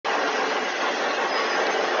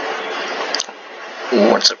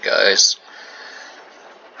What's up, guys?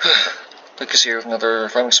 Lucas here with another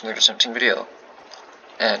Farming Simulator 17 video.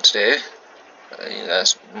 And today, you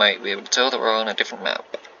guys might be able to tell that we're on a different map.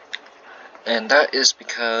 And that is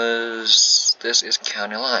because this is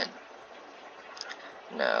County Line.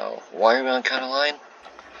 Now, why are we on County Line?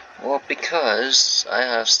 Well, because I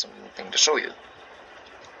have something to show you.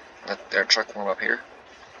 Let their truck warm up here.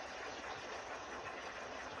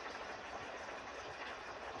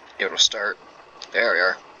 It'll start. There we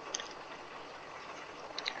are.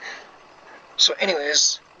 So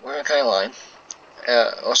anyways, we're in County Line,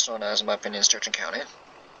 also known as, in my opinion, Sturgeon County.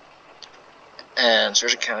 And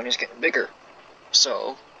Sturgeon County is getting bigger.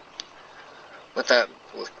 So, with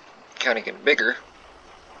county getting bigger,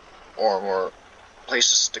 or more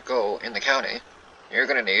places to go in the county, you're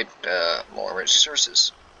going to need more emergency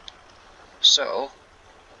services. So,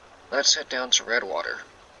 let's head down to Redwater.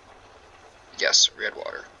 Yes,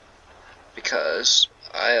 Redwater. Because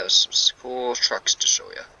I have some cool trucks to show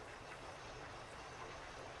you.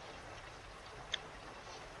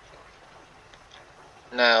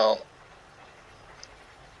 Now,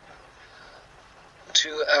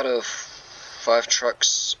 2 out of 5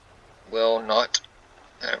 trucks will not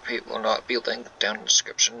be linked down in the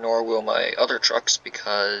description, nor will my other trucks,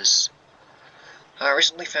 because I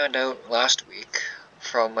recently found out last week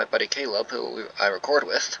from my buddy Caleb, who I record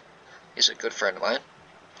with. He's a good friend of mine.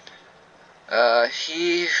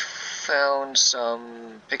 He found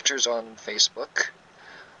some pictures on Facebook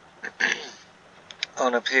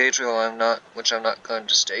on a page which I'm not going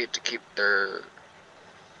to state to keep their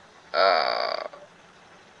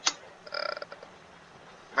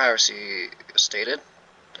privacy stated,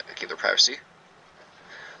 keep their privacy.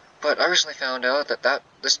 But I recently found out that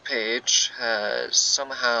this page has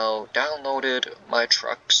somehow downloaded my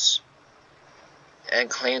trucks and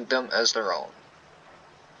claimed them as their own.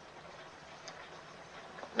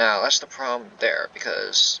 Now that's the problem there,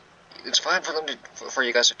 because it's fine for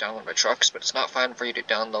you guys to download my trucks, but it's not fine for you to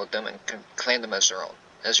download them and claim them as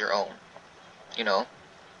your own, you know.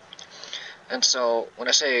 And so when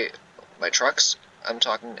I say my trucks, I'm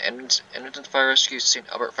talking Edmonton Fire Rescue, St.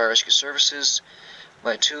 Albert Fire Rescue Services,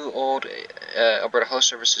 my 2 old Alberta Health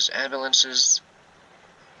Services ambulances.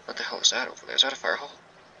 What the hell is that over there? Is that a fire hall?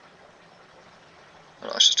 Oh,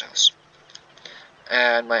 no, it's just a house.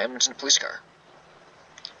 And my Edmonton police car.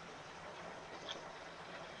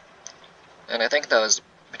 And I think that was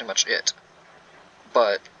pretty much it.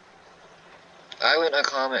 But I went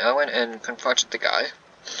and confronted the guy,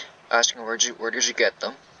 asking where did you get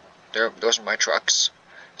them? Those are my trucks.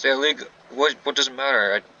 So what does it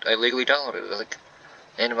matter? I legally downloaded it.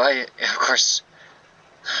 And of course,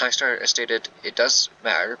 I stated it does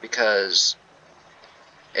matter because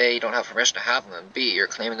A, you don't have permission to have them, and B, you're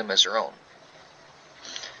claiming them as your own.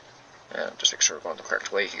 And just make sure we're going the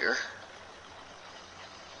correct way here.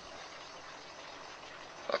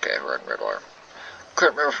 Okay, we're in Redwater.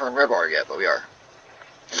 Couldn't remember if we're in Redwater yet, but we are.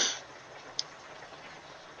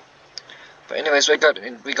 But anyways, we got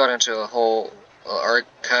into a whole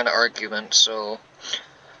kind of argument. So,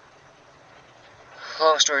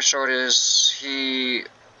 long story short is he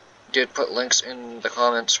did put links in the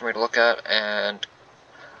comments for me to look at, and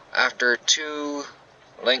after 2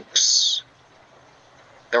 links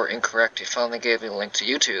that were incorrect, he finally gave me a link to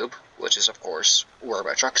YouTube, which is of course where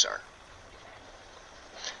my trucks are.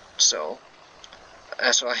 So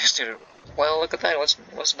that's why I stated, well, look at that, it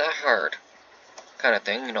wasn't that hard, kind of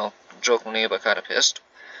thing, you know, jokingly but kind of pissed.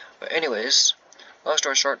 But anyways, long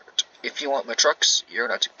story short, if you want my trucks, you're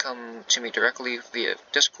going to have to come to me directly via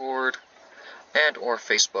Discord and or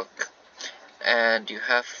Facebook, and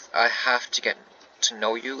I have to get to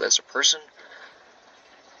know you as a person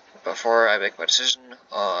before I make my decision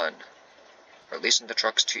on releasing the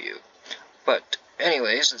trucks to you. But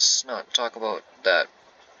anyways, let's not talk about that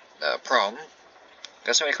problem. If you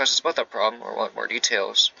guys have any questions about that problem or want more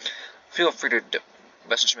details, feel free to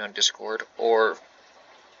message me on Discord, or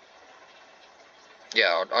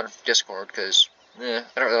yeah, on Discord, because I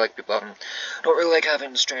don't really like don't really like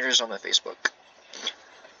having strangers on my Facebook.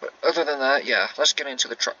 But other than that, yeah, let's get into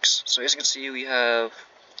the trucks. So as you can see, we have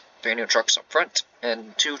 3 new trucks up front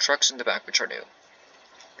and 2 trucks in the back, which are new.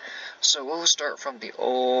 So we'll start from the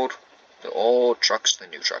old trucks to the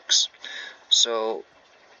new trucks. So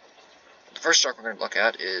the first truck we're going to look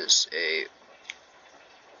at is a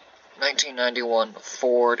 1991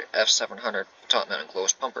 Ford F700 top mount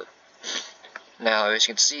enclosed pumper. Now, as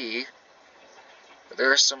you can see,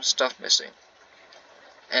 there's some stuff missing.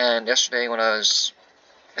 And yesterday, when I was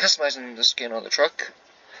customizing the skin on the truck,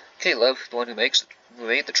 Caleb, the one who made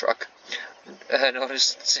the truck,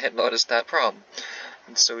 noticed that problem.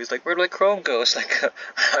 And so he's like, where did my chrome go? It's like,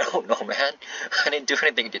 I don't know, man. I didn't do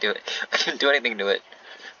anything to do it. I didn't do anything to it.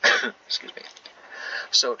 Excuse me.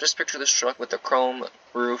 So just picture this truck with the chrome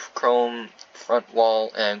roof, chrome front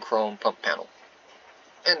wall, and chrome pump panel.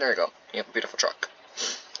 And there you go. You have a beautiful truck.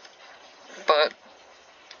 But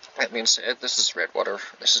that being said, this is Redwater.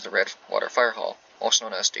 This is the Redwater Fire Hall, also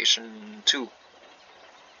known as Station 2.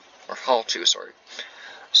 Or Hall 2, sorry.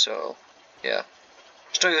 So, yeah.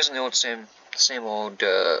 Still using the old same old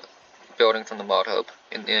building from the mod hub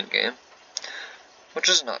in the end game, which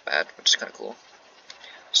is not bad, which is kind of cool.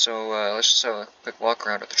 So let's just have a quick walk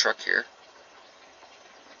around with the truck here.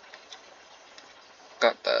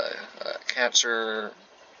 Got the cancer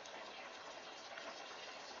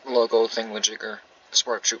logo thingamajigger, the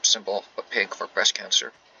Sport Troop symbol, but pink for breast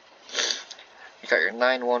cancer. You got your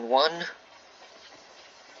 911,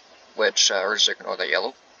 which we're just ignore the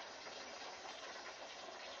yellow.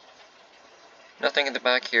 Nothing in the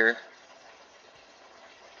back here.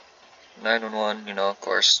 911, you know, of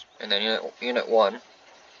course. And then Unit 1.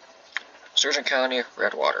 Sturgeon County,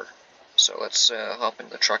 Redwater. So let's hop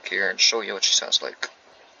into the truck here and show you what she sounds like.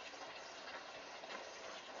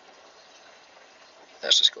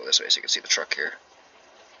 Let's just go this way so you can see the truck here.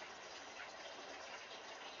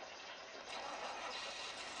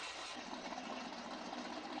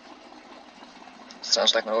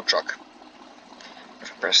 Sounds like an old truck. If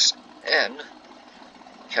you press N,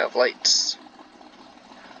 you have lights.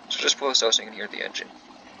 So just pull this out so you can hear the engine.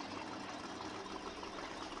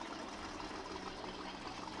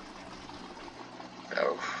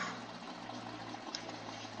 Oh.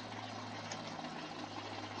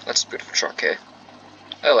 That's a beautiful truck, eh?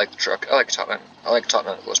 I like the truck. I like top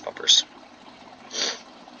mount closed bumpers.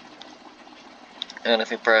 And if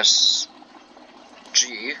you press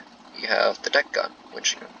G, you have the deck gun,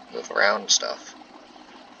 which you can move around and stuff.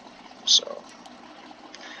 So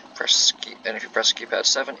press key, and if you press keypad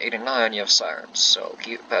 7, 8, and 9, you have sirens. So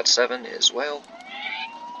keypad 7 is whale.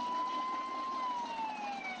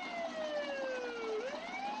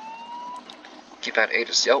 Keypad 8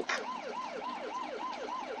 is yelp.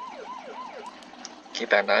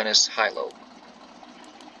 Keypad 9 is high-low.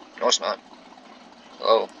 No, it's not.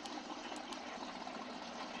 Oh.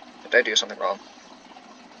 Did I do something wrong?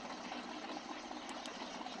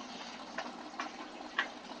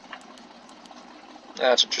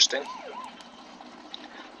 That's interesting.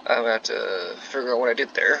 I'm going to have to figure out what I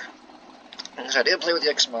did there. Because I did play with the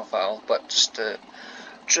XML file, but just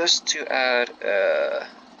to add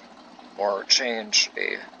or change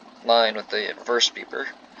a line with the reverse beeper,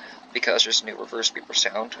 because there's a new reverse beeper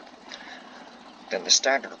sound than the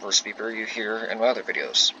standard reverse beeper you hear in my other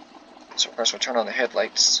videos. So of course we'll turn on the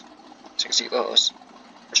headlights so you can see those,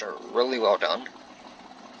 which are really well done.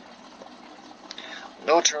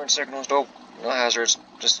 No turn signals, no hazards,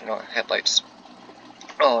 just, you know, headlights.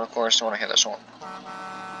 Oh, and of course you want to hear this one.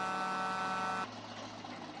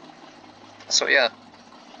 So yeah,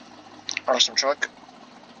 awesome truck.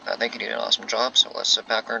 I think you did an awesome job, so let's sit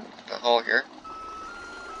back around the hall here.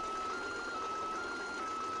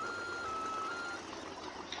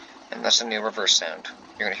 And that's the new reverse sound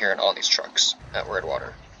you're going to hear in all these trucks at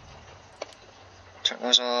Redwater. Turn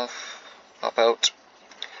those off, hop out.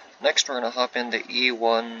 Next we're going to hop in the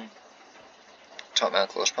E1 top mount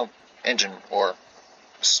closed pump engine, or,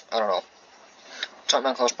 I don't know, top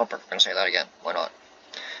mount closed pumper. I'm going to say that again, why not?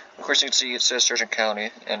 Of course you can see it says Sturgeon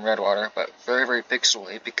County and Redwater, but very, very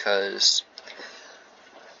pixely because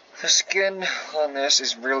the skin on this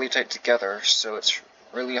is really tight together, so it's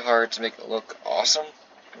really hard to make it look awesome.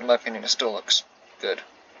 In my opinion, it still looks good.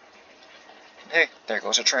 Hey, there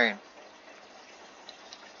goes a train.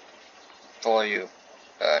 For all you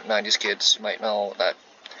 90s kids, you might know that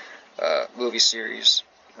movie series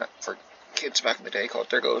for kids back in the day called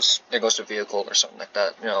There Goes the Vehicle or something like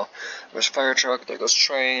that. You know, there's fire truck, there goes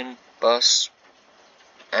train, bus,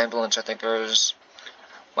 ambulance. I think there's.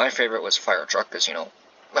 My favorite was fire truck because, you know,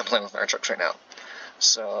 I'm playing with fire trucks right now.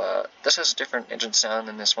 So this has a different engine sound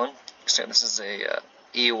than this one. So this is a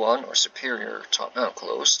E1 or Superior top mount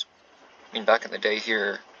closed. I mean, back in the day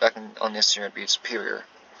here, on this here, it'd be Superior.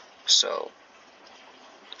 So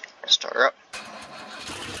let's start her up.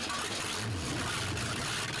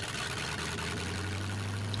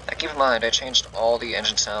 Now keep in mind, I changed all the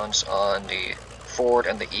engine sounds on the Ford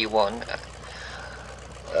and the E1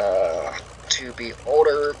 to be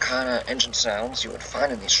older kind of engine sounds you would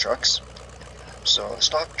find in these trucks. So the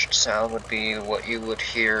stock sound would be what you would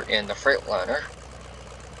hear in the Freightliner,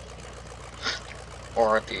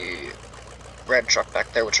 or the red truck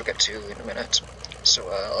back there, which we'll get to in a minute. So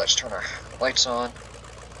let's turn our lights on.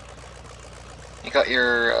 You got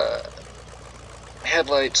your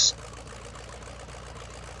headlights,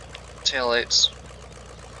 taillights,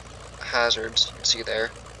 hazards, you can see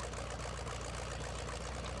there.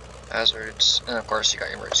 Hazards, and of course you got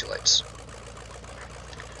your emergency lights.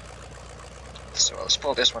 So let's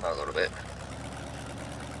pull this one out a little bit.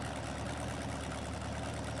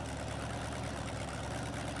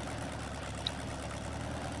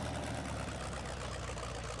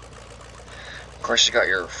 Of course you got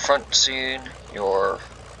your front scene, your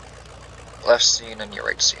left scene, and your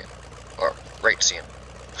right scene. Or right scene.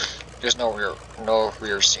 There's no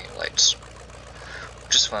rear scene lights.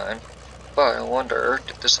 Which is fine. But I wonder,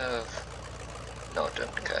 did this have... No, it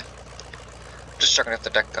didn't, okay. Just checking if the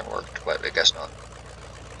deck gun worked, but I guess not.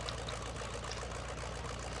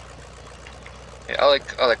 Yeah,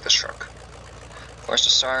 I like this truck. Of course, the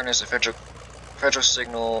siren is a federal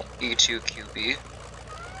signal E2QB.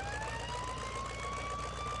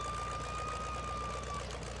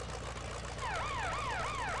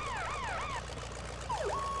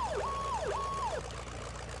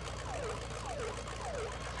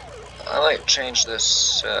 I might change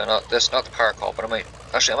this, not the power call, but I might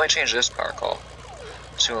change this power call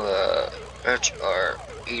to our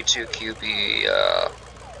E2QB,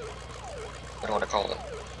 what do I want to call it?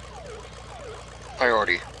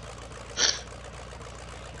 Priority.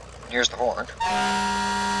 Here's the horn.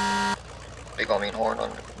 Big old mean horn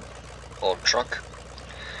on old truck.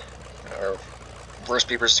 Our reverse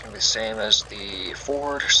beeper is going to be the same as the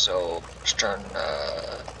Ford, so just turn,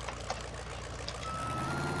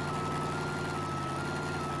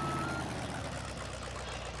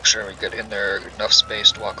 make sure we get in there enough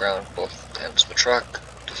space to walk around both ends of the truck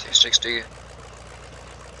to 360.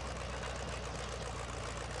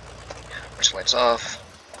 Which lights off.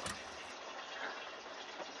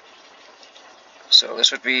 So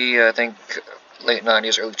this would be, I think, late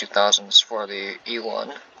 90s, early 2000s for the E1.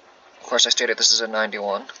 Of course, I stated this is a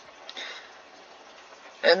 91.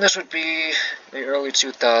 And this would be the early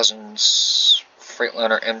 2000s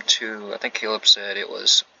Freightliner M2. I think Caleb said it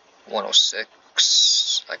was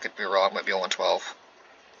 106. I could be wrong, might be 112.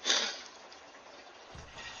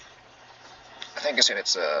 I think I said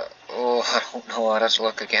it's oh, I don't know, I'd have to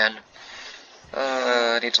look again.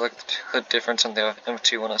 I need to look at the difference on the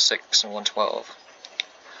M2 106 and 112.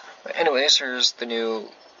 But anyways, here's the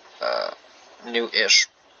new-ish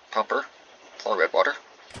pumper for Redwater.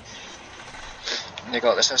 And you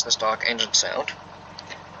got, this has the stock engine sound,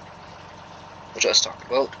 which I was talking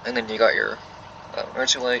about, and then you got your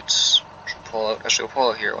emergency lights. Pull out, actually we'll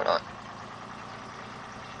pull out here, why not?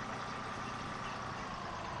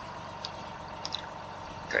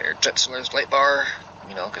 Got your jet Solar's light bar,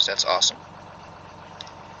 you know, because that's awesome.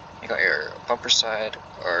 You got your bumper side,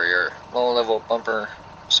 or your low level bumper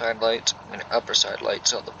side lights, and your upper side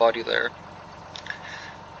lights on the body there.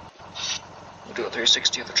 We'll do a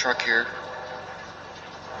 360 of the truck here.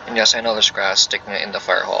 And yes, I know there's grass sticking in the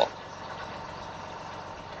fire hall.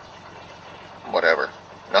 Whatever.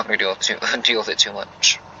 I'm not going to deal with it too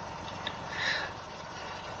much.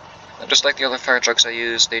 And just like the other fire trucks I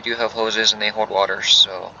use, they do have hoses and they hold water,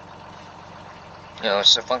 so you know,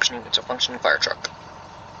 it's a functioning fire truck.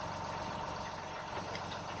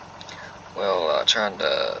 We'll turn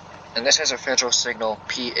the, and this has a federal signal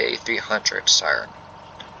PA300 siren.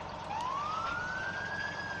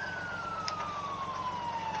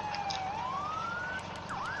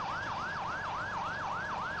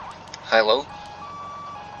 High-low.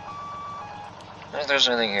 I don't know if there's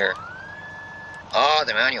anything here. Ah,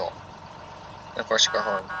 the manual. And of course you got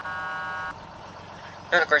horn.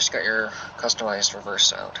 And of course you got your customized reverse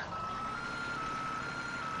sound.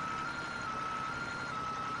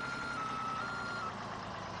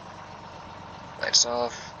 Lights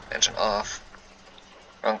off, engine off.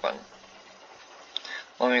 Wrong button.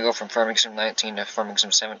 When we go from Farming Sim 19 to Farming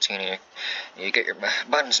Sim 17, you get your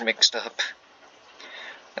buttons mixed up.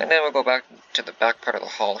 And then we'll go back to the back part of the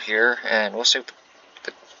hall here, and we'll save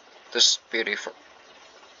this beauty for...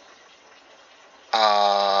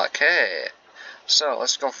 Okay, so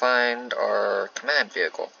let's go find our command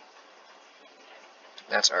vehicle.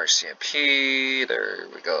 That's our CMP, there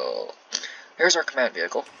we go. Here's our command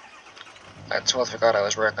vehicle. I totally forgot I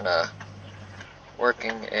was working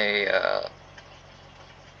a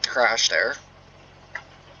crash there.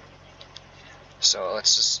 So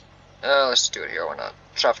let's do it here, why not?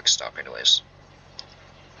 Traffic stop anyways.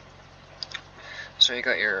 So you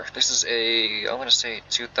got your, this is a, I'm gonna say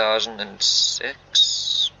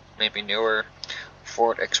 2006, maybe newer,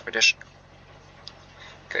 Ford Expedition.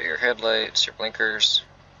 Got your headlights, your blinkers,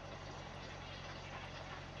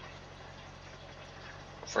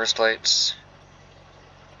 first lights,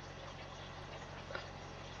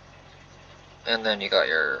 and then you got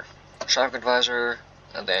your traffic advisor,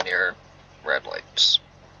 and then your red lights.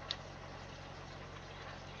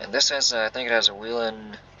 And this has, I think it has a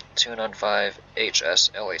Whelen 295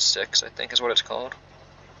 HS LA6, I think is what it's called.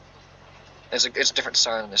 It's a different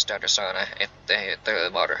siren than the standard siren the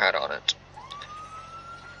modder had on it.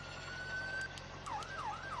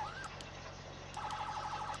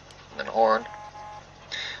 And then horn.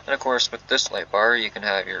 And of course, with this light bar, you can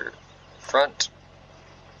have your front,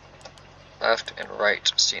 left, and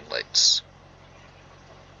right scene lights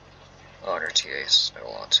on your TAs that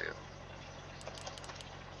will on to.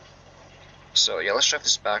 So yeah, let's drive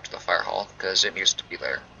this back to the fire hall, because it used to be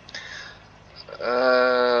there.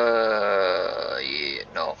 Yeah,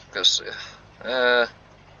 no, because,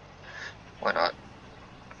 why not?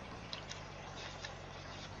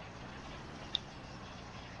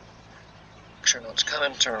 Make sure no one's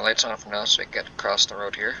coming, turn the lights on for now so we can get across the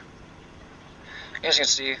road here. As you can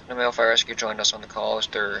see, the Male Fire Rescue joined us on the call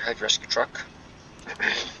with their heavy rescue truck.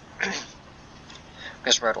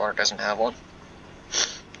 Because Redwater doesn't have one.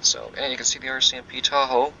 So, and you can see the RCMP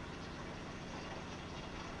Tahoe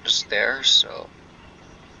just there, so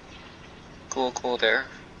cool there.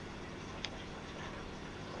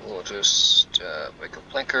 We'll just make a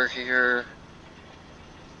blinker here.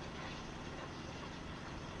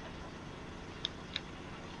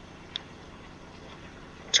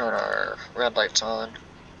 Turn our red lights on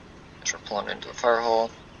as we're pulling into the fire hall.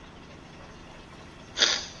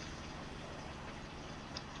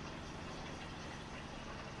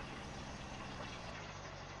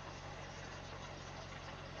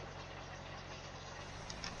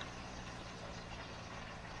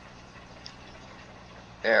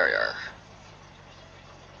 There we are.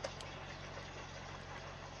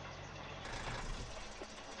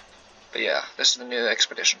 But yeah, this is the new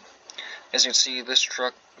Expedition. As you can see, this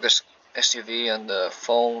truck, this SUV, and the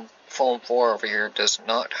Foam 4 over here does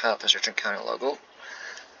not have the Sturgeon County logo.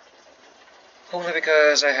 Only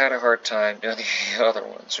because I had a hard time doing the other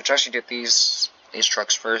ones, which I actually did these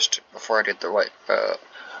trucks first before I did the white,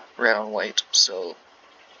 red on white. So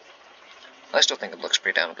I still think it looks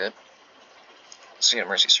pretty damn good. See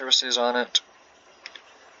emergency services on it.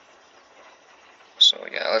 So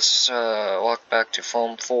yeah, let's walk back to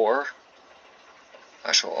Foam 4.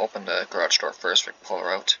 I shall open the garage door first so we can pull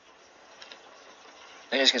her out.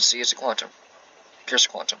 And as you can see, it's a Quantum. Pierce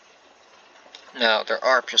Quantum. Now, there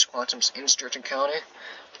are Pierce Quantums in Sturgeon County.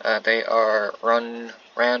 They are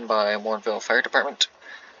ran by Warrenville Fire Department.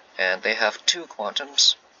 And they have two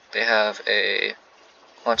Quantums. They have a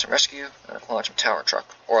Quantum Rescue and a Quantum Tower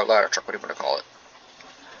Truck. Or a ladder truck, whatever you want to call it.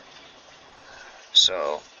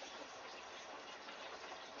 So,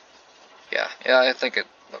 yeah, I think it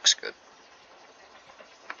looks good.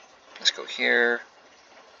 Let's go here.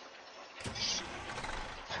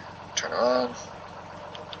 Turn it on.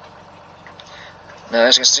 Now,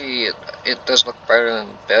 as you can see, it does look brighter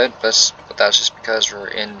than bed, but that's just because we're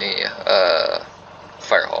in the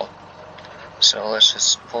fire hall. So let's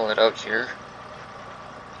just pull it out here.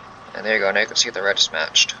 And there you go, now you can see the red is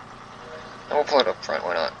matched. And we'll pull it up front,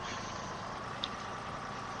 why not?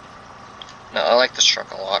 Now, I like this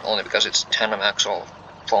truck a lot, only because it's tandem axle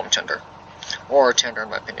foam tender. Or tender, in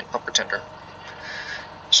my opinion, pumper tender.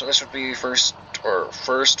 So this would be first or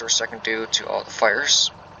second due to all the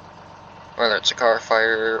fires, whether it's a car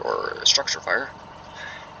fire or a structure fire.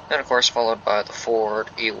 And of course followed by the Ford,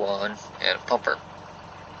 E1, and pumper.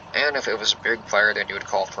 And if it was a big fire, then you would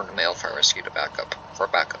call for the Male Fire Rescue to backup.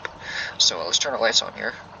 So let's turn the lights on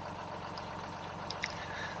here.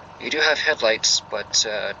 You do have headlights, but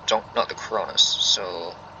not the Coronas.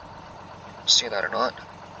 So see that or not?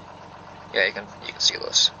 Yeah, you can see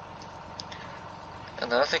this.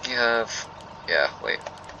 And then I think you have,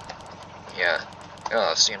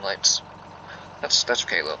 scene lights. That's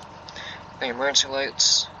okay though. The emergency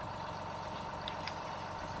lights.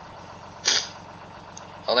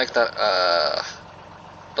 I like that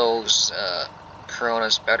those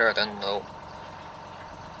Coronas better than the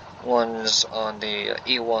ones on the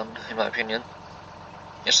E1, in my opinion.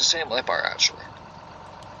 It's the same light bar actually.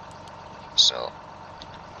 So,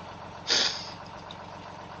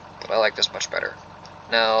 but I like this much better.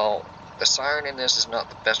 Now, the siren in this is not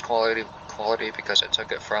the best quality because I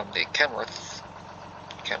took it from the Kenworth.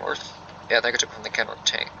 Yeah, I think I took it from the Kenworth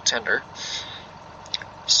tender.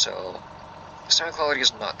 So, the sound quality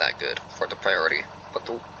is not that good for the priority, but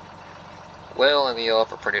the whale and the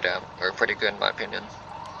yelp are pretty good in my opinion.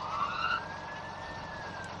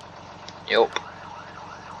 Yep.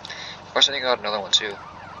 Of course, I think I got another one too.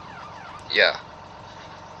 Yeah.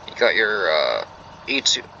 You got your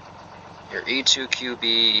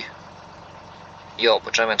E2QB yelp,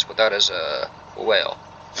 which I meant to put that as a whale,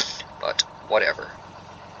 but whatever.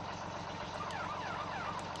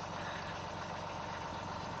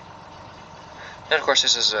 And of course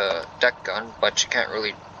this is a deck gun, but you can't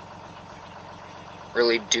really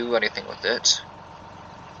do anything with it.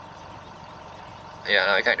 Yeah,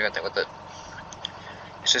 no, you can't do anything with it.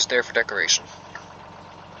 It's just there for decoration.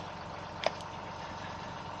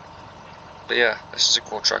 But yeah, this is a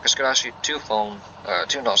cool truck. It's got actually two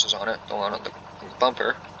nozzles on it. The one on the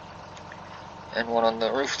bumper, and one on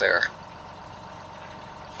the roof there.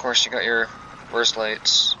 Of course, you got your burst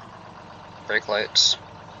lights, brake lights,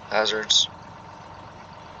 hazards.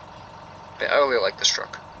 But I really like this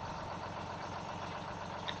truck.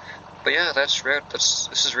 But yeah, this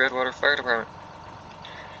is Redwater Fire Department.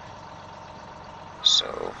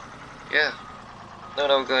 So, yeah. Let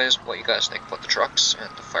me know, guys, what you guys think about the trucks and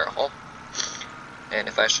the fire hall. And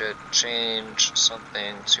if I should change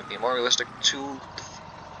something to be more realistic to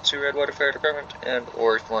Redwater Fire Department, and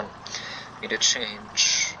or if you want me to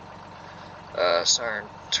change siren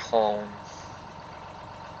tone.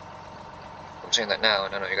 I'm saying that now,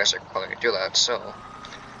 and I know you guys are probably going to do that, so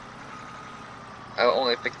I'll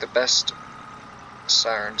only pick the best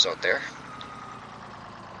sirens out there.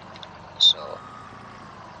 So,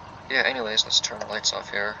 yeah, anyways, let's turn the lights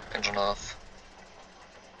off here, engine off.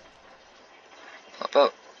 Hop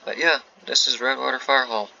out. But yeah, this is Redwater Fire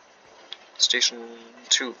Hall, Station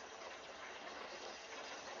 2.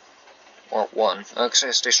 Or 1. I could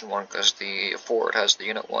say Station 1 because the Ford has the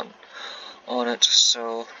Unit 1 on it,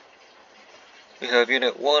 so we have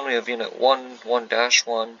Unit 1, we have Unit 1,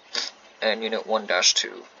 1-1, and Unit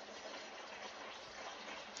 1-2.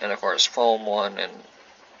 And of course, Foam 1 and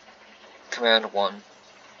Command 1.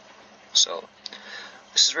 So,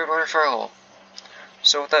 this is Redwater Fire Hall.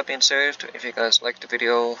 So with that being said, if you guys liked the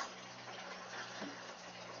video,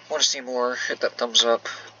 want to see more, hit that thumbs up,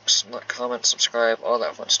 comment, subscribe, all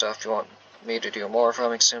that fun stuff. If you want me to do more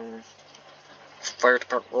Farming Sim, Fire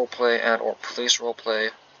Department roleplay, and or police roleplay,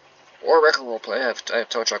 or record roleplay, I have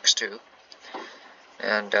tow trucks too,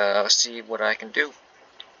 and see what I can do.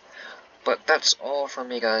 But that's all from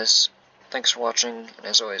me, guys. Thanks for watching, and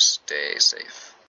as always, stay safe.